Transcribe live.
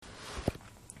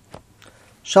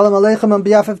Shalom Aleichem. On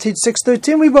behalf of Teach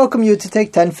 613, we welcome you to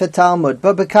take 10 for Talmud.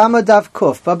 BabaKama Daf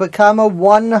Kuf,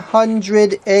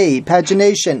 BabaKama100A,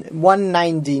 pagination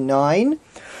 199.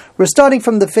 We're starting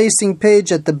from the facing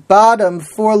page at the bottom,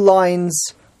 4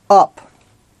 lines up.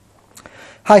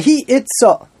 Hahi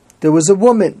Itza, there was a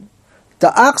woman.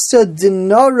 Da'achsa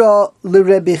dinara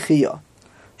l'Rebbi Chiya.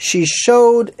 She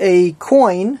showed a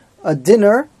coin, a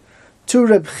dinar, to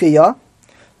Reb Chiya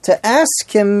to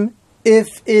ask him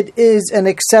if it is an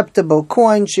acceptable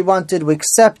coin. She wanted to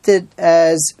accept it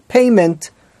as payment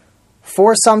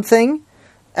for something,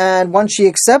 and once she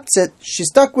accepts it, she's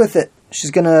stuck with it.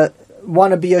 She's going to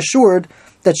want to be assured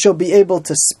that she'll be able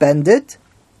to spend it.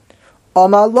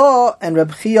 Amala, and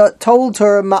Reb Chiya told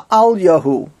her, Ma'al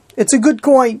Yahu, it's a good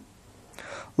coin.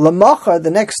 Lamachar, the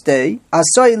next day,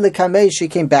 Asai Lekamei, she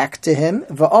came back to him,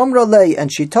 Va'amra lei,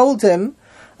 and she told him,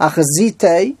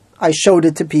 Achazite, I showed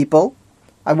it to people,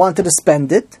 I wanted to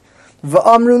spend it.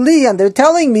 V'amru li, and they're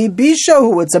telling me,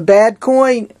 Bishahu, it's a bad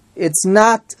coin. It's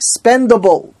not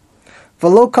spendable.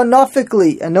 V'lo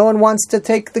kanafikli, and no one wants to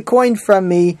take the coin from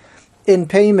me in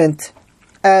payment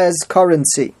as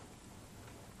currency.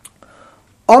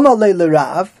 Amalei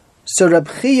l'Rav, so Reb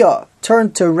Chiya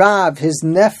turned to Rav, his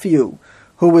nephew,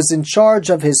 who was in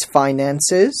charge of his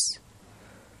finances.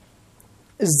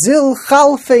 Zil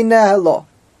chalfei nehelo,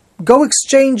 go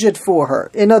exchange it for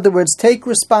her. In other words, take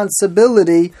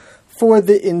responsibility for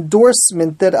the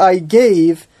endorsement that I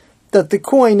gave that the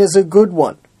coin is a good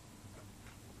one.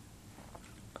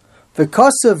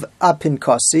 V'kasav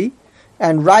apinkasi,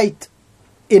 and write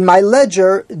in my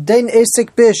ledger, dein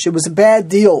esek bish, it was a bad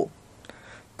deal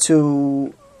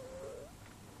to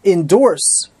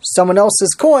endorse someone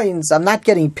else's coins. I'm not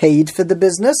getting paid for the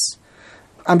business.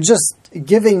 I'm just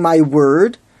giving my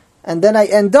word. And then I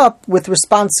end up with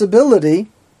responsibility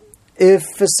if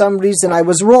for some reason I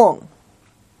was wrong.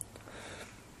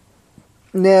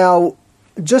 Now,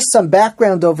 just some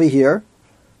background over here.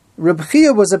 Rabbi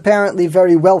Chiya was apparently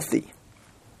very wealthy.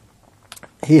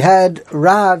 He had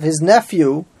Rav, his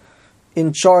nephew,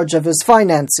 in charge of his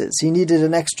finances. He needed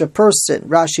an extra person.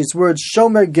 Rashi's words,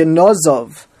 Shomer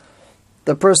Genozov,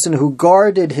 the person who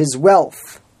guarded his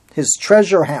wealth, his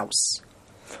treasure house.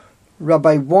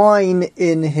 Rabbi Wein,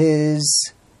 in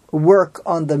his work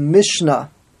on the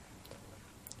Mishnah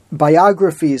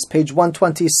biographies, page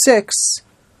 126,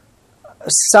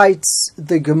 cites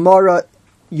the Gemara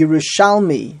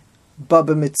Yerushalmi,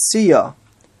 Baba Mitzia,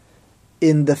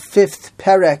 in the 5th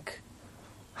Perek,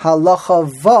 Halacha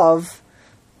Vav,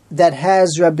 that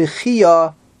has Rabbi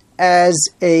Chiya as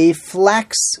a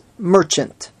flax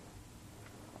merchant.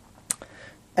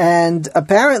 And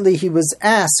apparently he was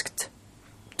asked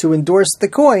to endorse the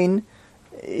coin.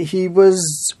 He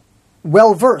was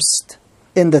well versed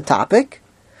in the topic,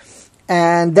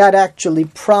 and that actually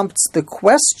prompts the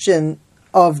question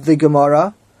of the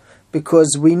Gemara,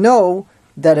 because we know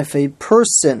that if a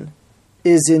person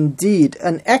is indeed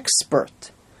an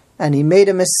expert and he made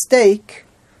a mistake,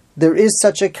 there is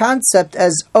such a concept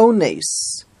as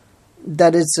ones,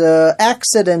 that it's an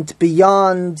accident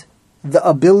beyond the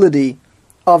ability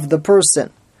of the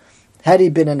person. Had he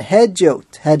been an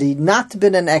hedyot, had he not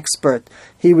been an expert,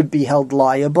 he would be held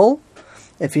liable.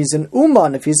 If he's an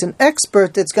uman, if he's an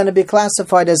expert, it's going to be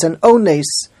classified as an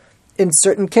ones in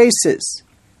certain cases.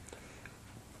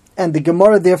 And the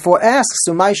Gemara therefore asks,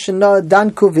 why is it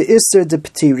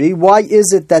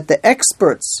that the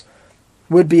experts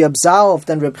would be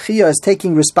absolved and Reb Chiya is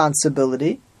taking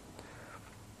responsibility?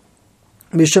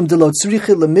 Because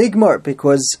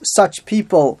such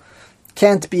people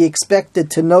can't be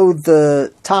expected to know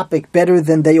the topic better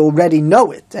than they already know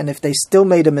it. And if they still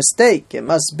made a mistake, it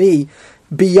must be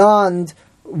beyond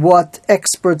what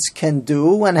experts can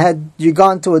do. And had you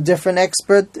gone to a different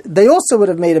expert, they also would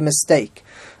have made a mistake.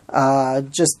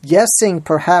 Just guessing,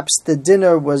 perhaps the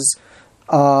dinner was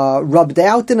rubbed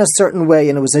out in a certain way,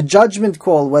 and it was a judgment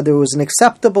call whether it was an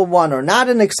acceptable one or not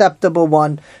an acceptable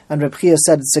one. And Reb Chiya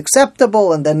said it's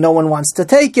acceptable, and then no one wants to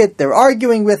take it. They're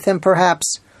arguing with him,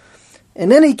 perhaps.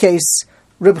 In any case,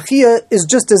 Reb Chiya is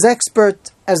just as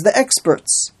expert as the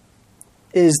experts,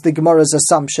 is the Gemara's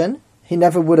assumption. He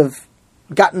never would have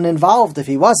gotten involved if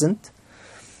he wasn't.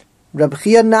 Reb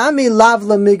Chiya nami lav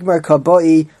lemigmar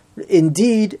kaboi.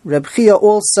 Indeed, Reb Chiya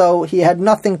also, he had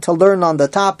nothing to learn on the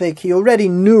topic. He already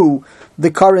knew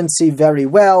the currency very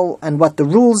well and what the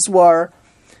rules were.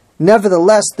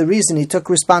 Nevertheless, the reason he took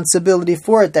responsibility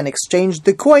for it and exchanged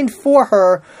the coin for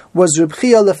her was Reb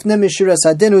Chiya lefnei mishiras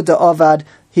hadinu de'avad.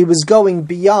 He was going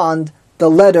beyond the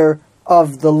letter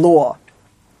of the law.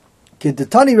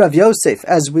 Kidetani Rav Yosef,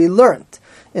 as we learnt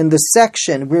in the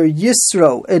section where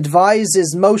Yisro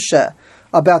advises Moshe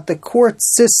about the court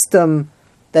system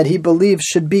that he believes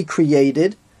should be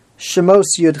created. Shemos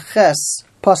Yud Ches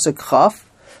Pasuk Chaf.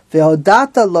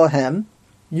 Ve'hodata lohem,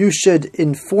 you should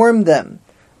inform them.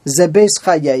 Ze beis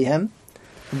chayehem,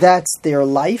 that's their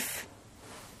life.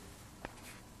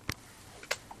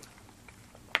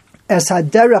 As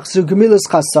haderach zu gemilas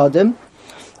chasadim,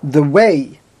 the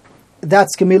way,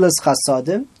 that's gemilas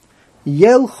chasadim.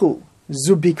 Yelchu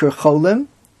zu bikur cholim,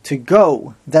 to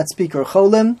go, that's bikur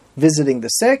cholim, visiting the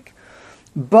sick.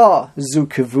 Ba zu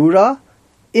kevura,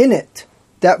 in it,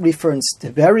 that refers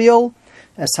to burial.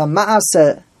 As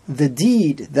hama'asa, the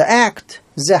deed, the act,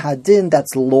 zehadin,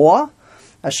 that's law.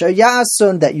 Asher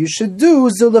yasun, that you should do,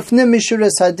 zulufnim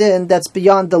mishuris hadin, that's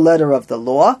beyond the letter of the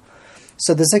law.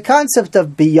 So there's a concept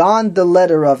of beyond the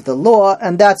letter of the law,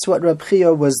 and that's what Rabbi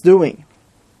Chiya was doing.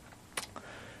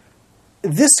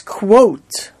 This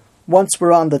quote, once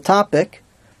we're on the topic,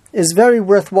 is very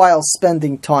worthwhile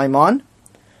spending time on.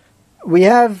 We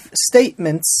have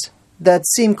statements that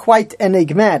seem quite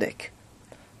enigmatic.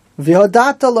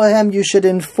 V'hodata lohem, you should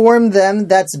inform them,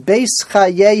 that's beis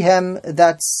chayehem,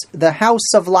 that's the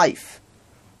house of life,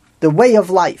 the way of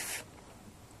life.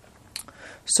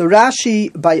 So Rashi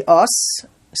by us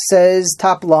says,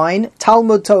 top line,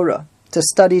 Talmud Torah, to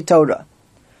study Torah.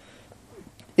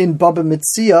 In Baba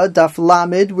Metzia, Daf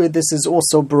Lamed, where this is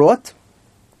also brought,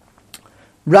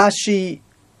 Rashi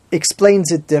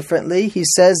explains it differently. He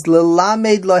says,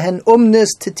 L'lamed lohen umnis,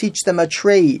 to teach them a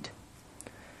trade.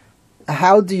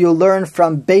 How do you learn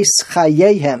from beis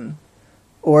chayehem,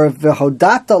 or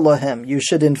v'hodata lohem? You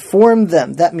should inform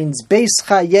them. That means beis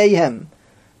chayehem,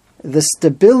 the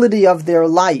stability of their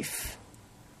life.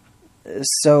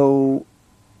 So,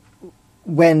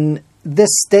 when this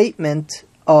statement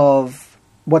of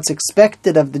what's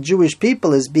expected of the Jewish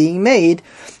people is being made,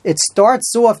 it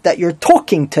starts off that you're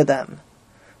talking to them.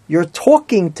 You're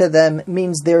talking to them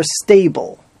means they're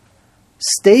stable.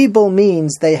 Stable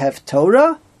means they have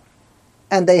Torah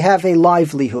and they have a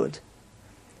livelihood.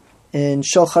 In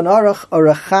Shulchan Aruch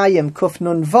Orach Chaim Kuf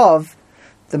Nun Vav,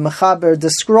 the Mechaber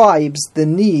describes the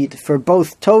need for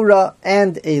both Torah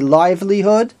and a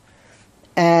livelihood,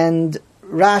 and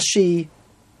Rashi,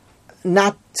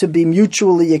 not to be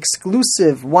mutually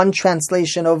exclusive, one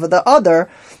translation over the other,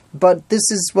 but this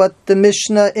is what the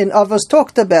Mishnah in Avos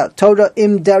talked about, Torah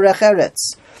im derech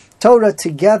eretz, Torah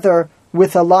together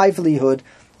with a livelihood,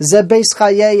 ze beis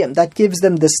chayayim, that gives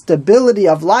them the stability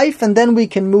of life, and then we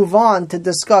can move on to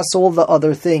discuss all the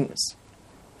other things.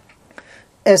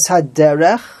 Es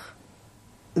haderech,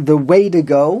 the way to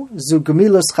go, zu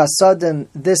gemilus chasadim,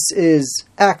 this is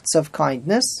acts of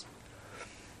kindness.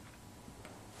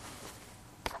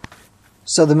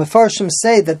 So the Mefarshim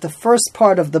say that the first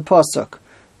part of the pasuk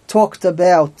talked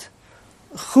about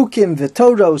chukim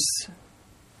v'toros,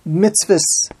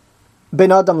 mitzvahs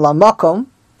ben adam lamakom.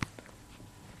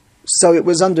 So it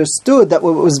was understood that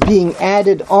what was being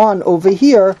added on over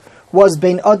here was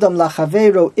ben adam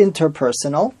lachavero,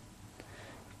 interpersonal.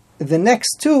 The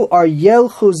next two are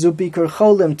yelchu zu bikur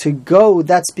cholim, to go,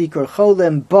 that's bikur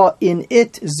cholim, ba in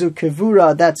it zu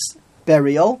kevura, that's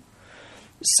burial.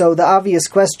 So the obvious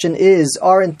question is,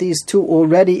 aren't these two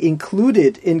already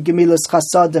included in Gemilus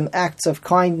Chasadim, acts of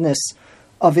kindness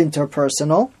of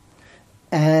interpersonal?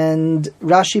 And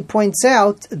Rashi points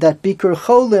out that Bikur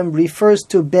Cholim refers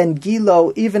to Ben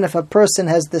Gilo, even if a person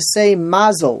has the same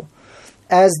mazel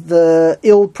as the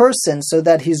ill person, so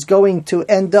that he's going to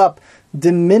end up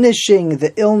diminishing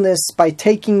the illness by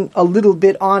taking a little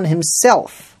bit on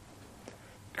himself,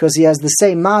 because he has the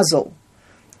same mazel.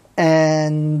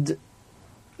 And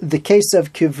the case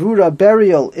of kivura,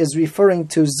 burial, is referring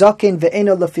to zaken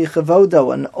ve'eno lefi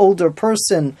chavodo, an older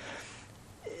person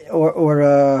or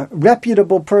a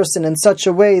reputable person in such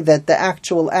a way that the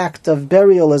actual act of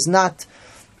burial is not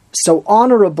so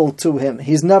honorable to him.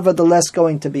 He's nevertheless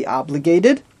going to be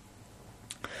obligated.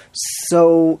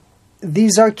 So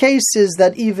these are cases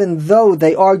that even though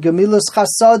they are gemilus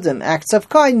chasadim, acts of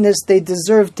kindness, they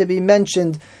deserve to be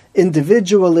mentioned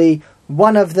individually.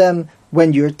 One of them,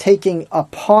 when you're taking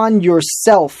upon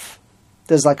yourself,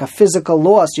 there's like a physical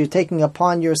loss, you're taking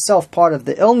upon yourself part of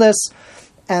the illness,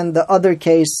 and the other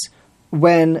case,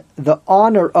 when the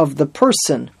honor of the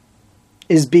person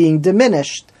is being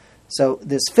diminished. So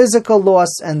there's physical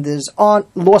loss and there's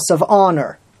loss of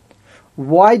honor.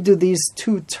 Why do these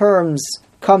two terms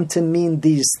come to mean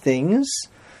these things?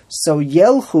 So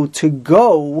Yelchu, to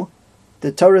go,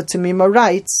 the Torah Tamima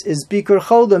writes, is Bikur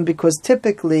Cholim, because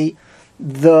typically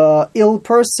the ill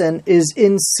person is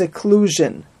in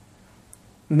seclusion.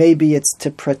 Maybe it's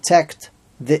to protect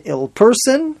the ill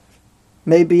person,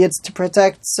 maybe it's to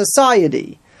protect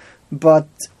society, but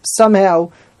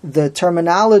somehow the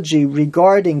terminology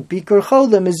regarding Bikur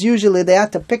Cholim is usually they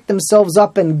had to pick themselves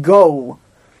up and go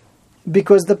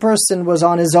because the person was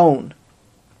on his own.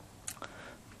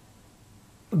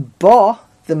 Ba,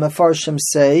 the Mefarshim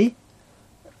say,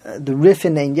 the Rif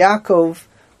in Ein Yaakov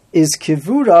is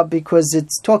Kivura because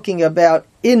it's talking about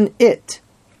in it,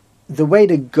 the way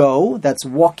to go, that's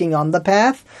walking on the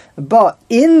path, but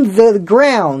in the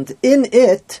ground, in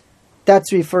it,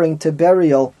 that's referring to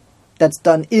burial that's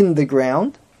done in the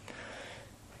ground.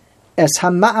 As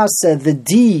Hama'asa, the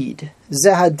deed,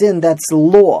 Zahadin, that's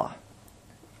law.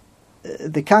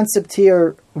 The concept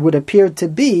here would appear to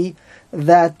be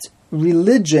that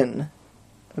religion,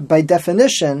 by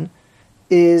definition,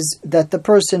 is that the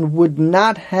person would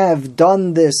not have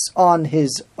done this on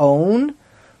his own,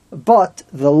 but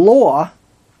the law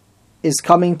is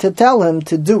coming to tell him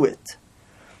to do it.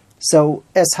 So,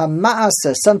 as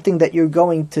hama'asa, something that you're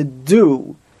going to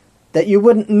do that you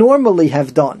wouldn't normally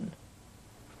have done.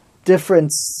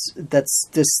 Difference that's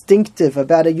distinctive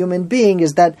about a human being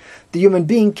is that the human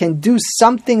being can do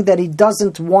something that he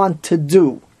doesn't want to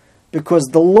do because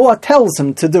the law tells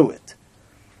him to do it.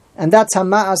 And that's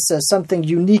hama'asa, something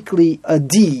uniquely a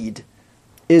deed,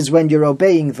 is when you're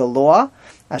obeying the law.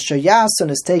 Asher Yasun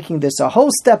is taking this a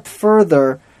whole step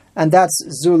further, and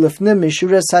that's Zulifnim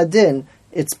Mishuras Hadin.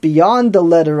 It's beyond the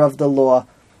letter of the law,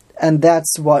 and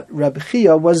that's what Rabbi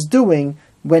Chiya was doing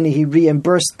when he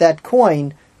reimbursed that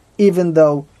coin, even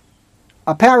though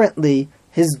apparently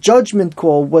his judgment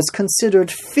call was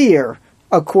considered fear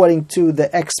according to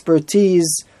the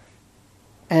expertise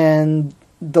and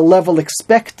the level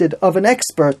expected of an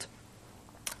expert.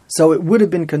 So it would have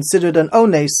been considered an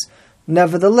ones.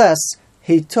 Nevertheless,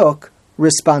 he took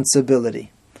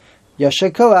responsibility.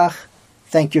 Yasher Koach,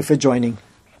 thank you for joining.